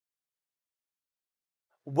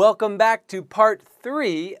Welcome back to part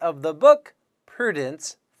 3 of the book,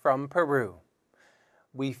 Prudence from Peru.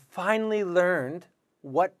 We finally learned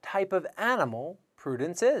what type of animal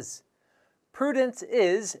Prudence is. Prudence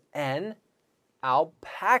is an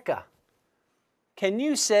alpaca. Can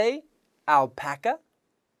you say alpaca?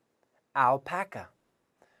 Alpaca.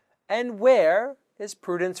 And where is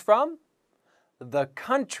Prudence from? The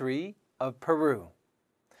country of Peru.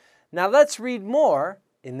 Now let's read more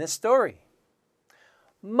in this story.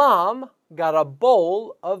 Mom got a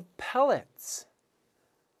bowl of pellets.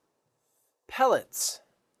 Pellets.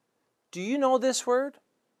 Do you know this word?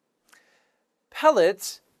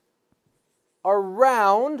 Pellets are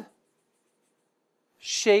round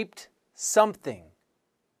shaped something.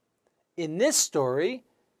 In this story,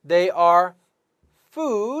 they are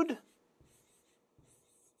food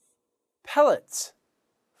pellets.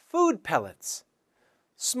 Food pellets.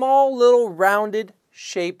 Small little rounded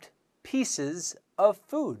shaped pieces of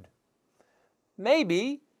food.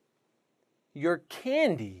 Maybe your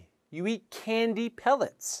candy. You eat candy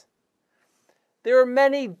pellets. There are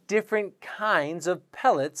many different kinds of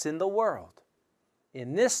pellets in the world.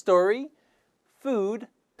 In this story, food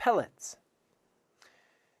pellets.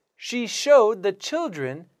 She showed the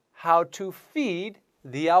children how to feed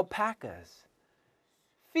the alpacas.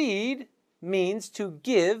 Feed means to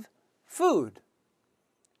give food.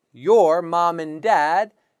 Your mom and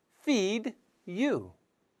dad feed you.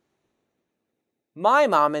 My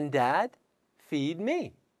mom and dad feed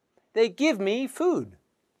me. They give me food.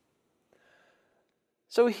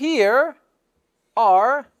 So here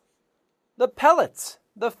are the pellets,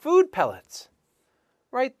 the food pellets,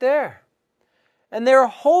 right there. And they're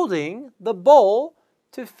holding the bowl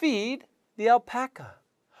to feed the alpaca.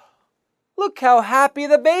 Look how happy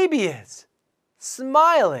the baby is,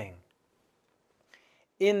 smiling.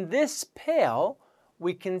 In this pail,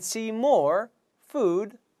 we can see more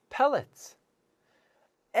food pellets.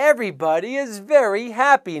 Everybody is very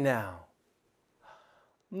happy now.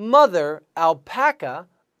 Mother alpaca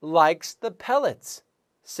likes the pellets,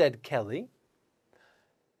 said Kelly.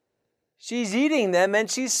 She's eating them and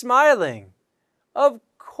she's smiling. Of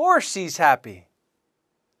course she's happy.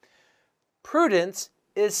 Prudence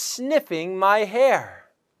is sniffing my hair.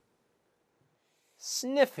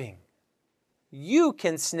 Sniffing. You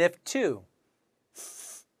can sniff too.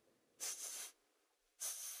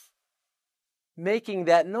 Making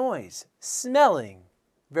that noise, smelling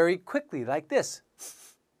very quickly like this.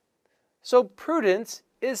 So Prudence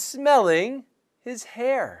is smelling his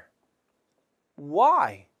hair.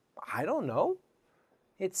 Why? I don't know.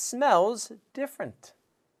 It smells different.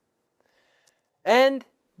 And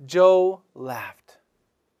Joe laughed.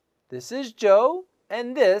 This is Joe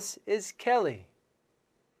and this is Kelly.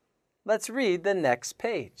 Let's read the next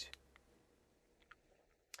page.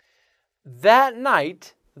 That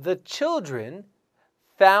night, the children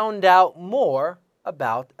found out more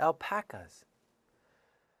about alpacas.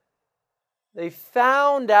 They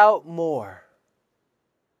found out more.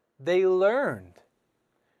 They learned.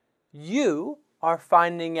 You are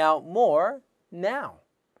finding out more now.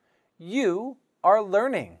 You are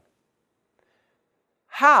learning.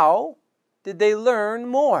 How did they learn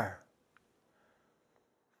more?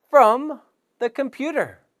 From the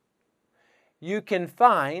computer. You can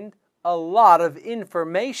find a lot of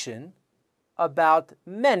information about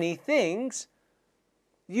many things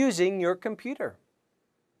using your computer.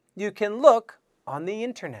 You can look on the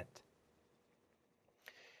internet.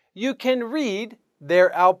 You can read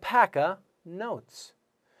their alpaca notes.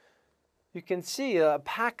 You can see an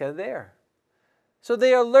alpaca there. So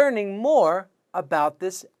they are learning more about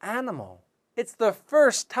this animal. It's the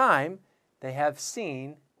first time they have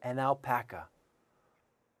seen an alpaca.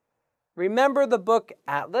 Remember the book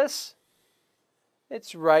Atlas?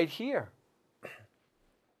 It's right here.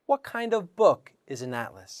 What kind of book is an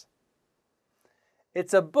atlas?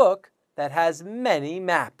 It's a book that has many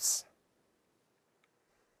maps.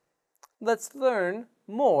 Let's learn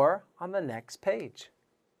more on the next page.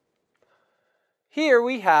 Here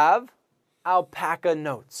we have alpaca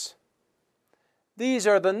notes. These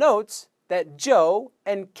are the notes that Joe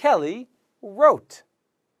and Kelly wrote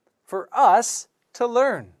for us to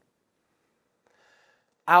learn.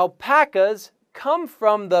 Alpacas come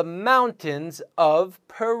from the mountains of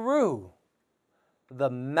Peru. The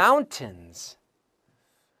mountains.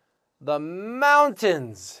 The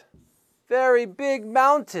mountains. Very big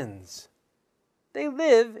mountains. They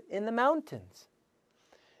live in the mountains.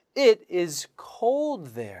 It is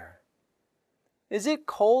cold there. Is it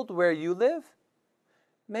cold where you live?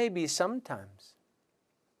 Maybe sometimes.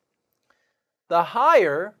 The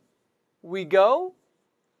higher we go,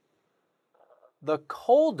 the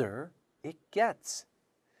colder it gets.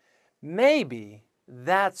 Maybe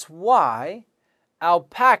that's why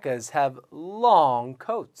alpacas have long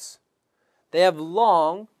coats. They have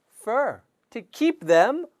long fur to keep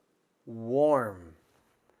them warm.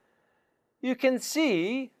 You can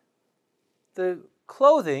see the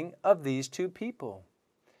clothing of these two people.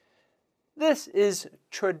 This is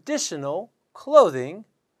traditional clothing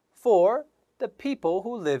for the people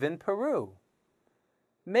who live in Peru.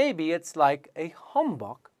 Maybe it's like a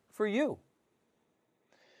hanbok for you.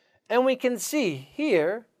 And we can see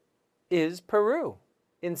here is Peru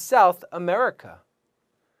in South America.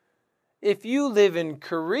 If you live in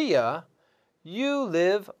Korea, you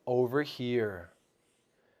live over here.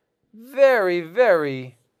 Very,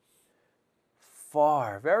 very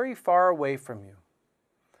far away from you.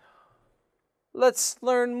 Let's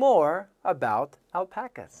learn more about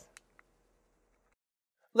alpacas.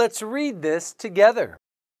 Let's read this together.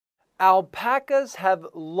 Alpacas have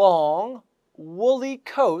long, woolly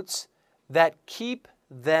coats that keep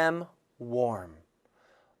them warm.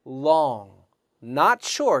 Long, not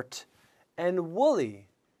short, and woolly.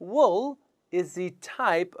 Wool is the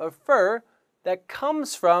type of fur that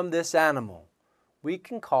comes from this animal. We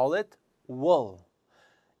can call it wool.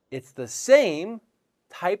 It's the same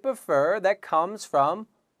type of fur that comes from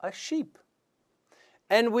a sheep.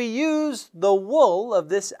 And we use the wool of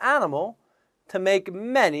this animal to make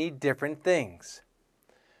many different things.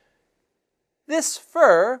 This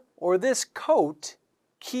fur or this coat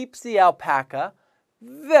keeps the alpaca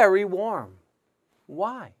very warm.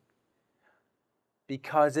 Why?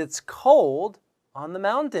 Because it's cold on the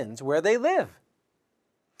mountains where they live.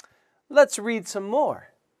 Let's read some more.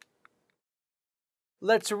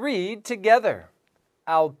 Let's read together.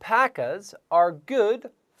 Alpacas are good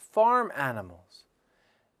farm animals.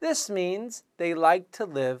 This means they like to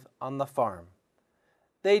live on the farm.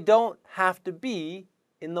 They don't have to be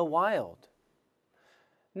in the wild.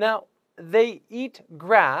 Now, they eat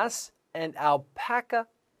grass and alpaca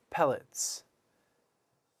pellets.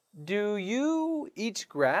 Do you eat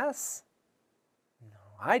grass? No,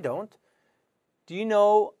 I don't. Do you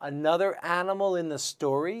know another animal in the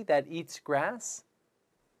story that eats grass?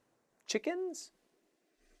 Chickens?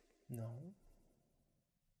 No.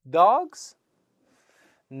 Dogs?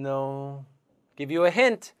 No. Give you a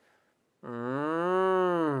hint.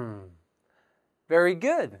 Very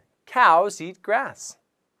good. Cows eat grass.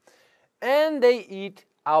 And they eat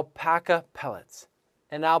alpaca pellets.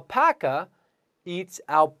 An alpaca eats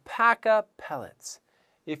alpaca pellets.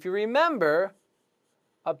 If you remember,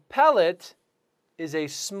 a pellet is a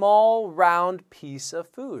small round piece of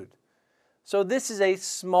food. So this is a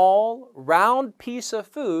small round piece of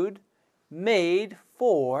food made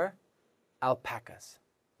for alpacas.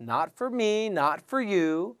 Not for me, not for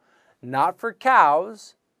you, not for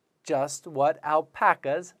cows, just what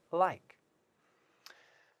alpacas like.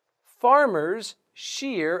 Farmers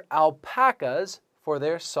shear alpacas for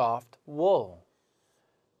their soft wool.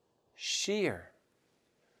 Shear.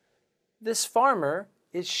 This farmer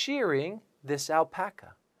is shearing this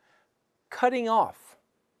alpaca, cutting off.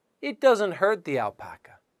 It doesn't hurt the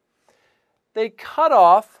alpaca. They cut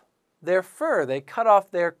off their fur, they cut off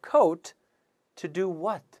their coat to do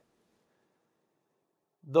what?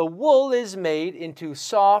 The wool is made into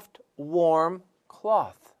soft, warm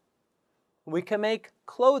cloth. We can make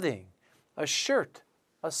clothing, a shirt,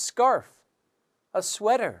 a scarf, a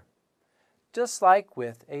sweater, just like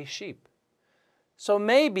with a sheep. So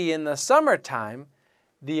maybe in the summertime,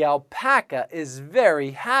 the alpaca is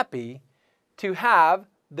very happy to have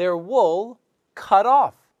their wool cut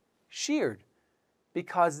off, sheared,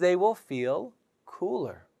 because they will feel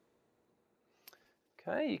cooler.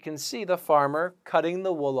 Okay, you can see the farmer cutting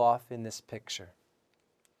the wool off in this picture.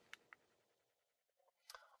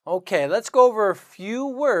 Okay, let's go over a few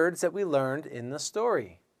words that we learned in the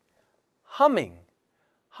story. Humming.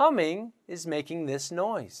 Humming is making this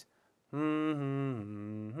noise.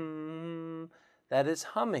 That is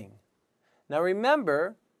humming. Now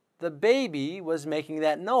remember, the baby was making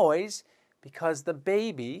that noise because the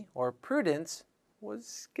baby, or Prudence, was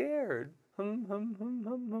scared.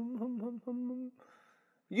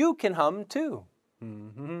 You can hum too.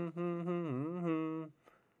 You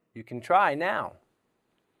can try now.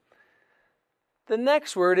 The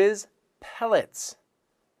next word is pellets.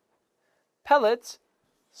 Pellets,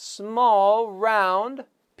 small, round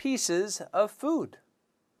pieces of food.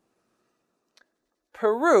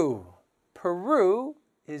 Peru. Peru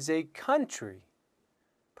is a country.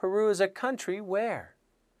 Peru is a country where?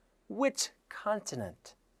 Which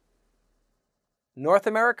continent? North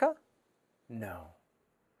America? No.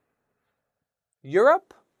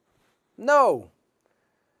 Europe? No.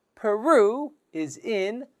 Peru is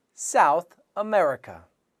in South America.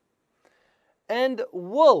 and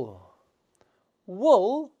wool.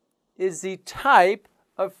 Wool is the type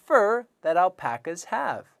of fur that alpacas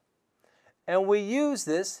have. And we use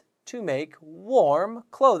this to make warm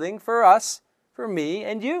clothing for us, for me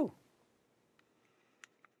and you.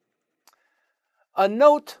 A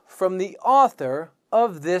note from the author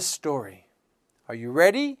of this story. Are you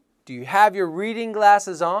ready? Do you have your reading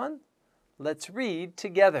glasses on? Let's read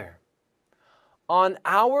together. On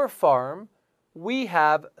our farm, we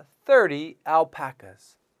have 30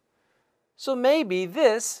 alpacas. So maybe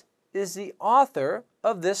this is the author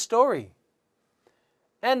of this story.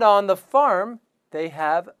 And on the farm, they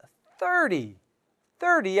have 30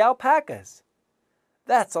 alpacas.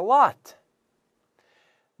 That's a lot.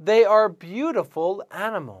 They are beautiful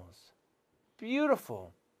animals.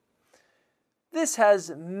 Beautiful. This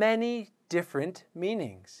has many different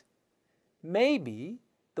meanings. Maybe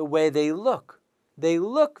the way they look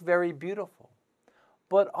very beautiful,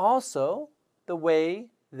 but also the way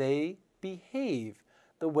they behave,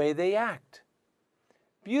 the way they act.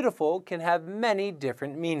 Beautiful can have many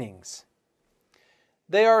different meanings.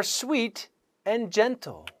 They are sweet and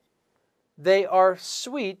gentle. They are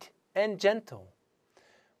sweet and gentle.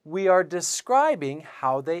 We are describing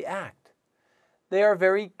how they act. They are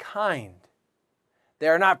very kind. They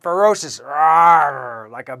are not ferocious, rawr,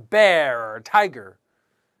 like a bear or a tiger.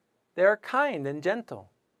 They are kind and gentle.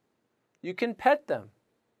 You can pet them.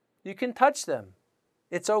 You can touch them.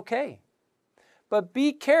 It's okay. But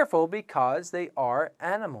be careful because they are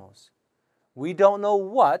animals. We don't know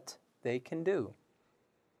what they can do.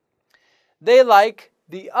 They like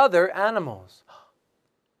the other animals.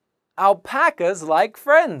 Alpacas like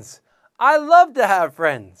friends. I love to have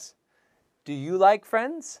friends. Do you like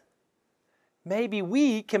friends? Maybe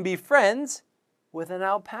we can be friends with an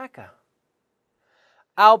alpaca.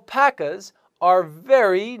 Alpacas are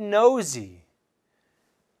very nosy.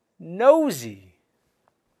 Nosy.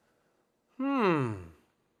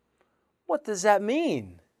 What does that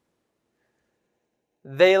mean?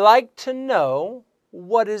 They like to know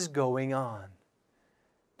what is going on.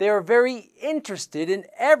 They are very interested in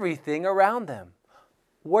everything around them.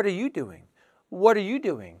 What are you doing? What are you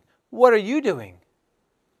doing? What are you doing?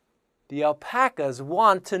 The alpacas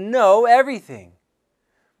want to know everything.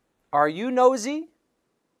 Are you nosy?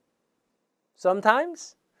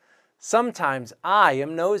 Sometimes? Sometimes I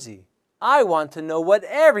am nosy. I want to know what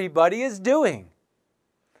everybody is doing.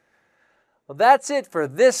 Well, that's it for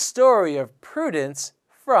this story of Prudence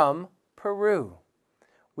from Peru.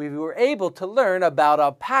 We were able to learn about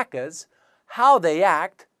alpacas, how they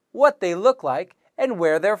act, what they look like, and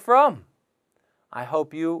where they're from. I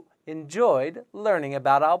hope you enjoyed learning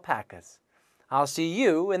about alpacas. I'll see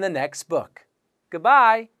you in the next book.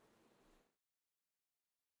 Goodbye.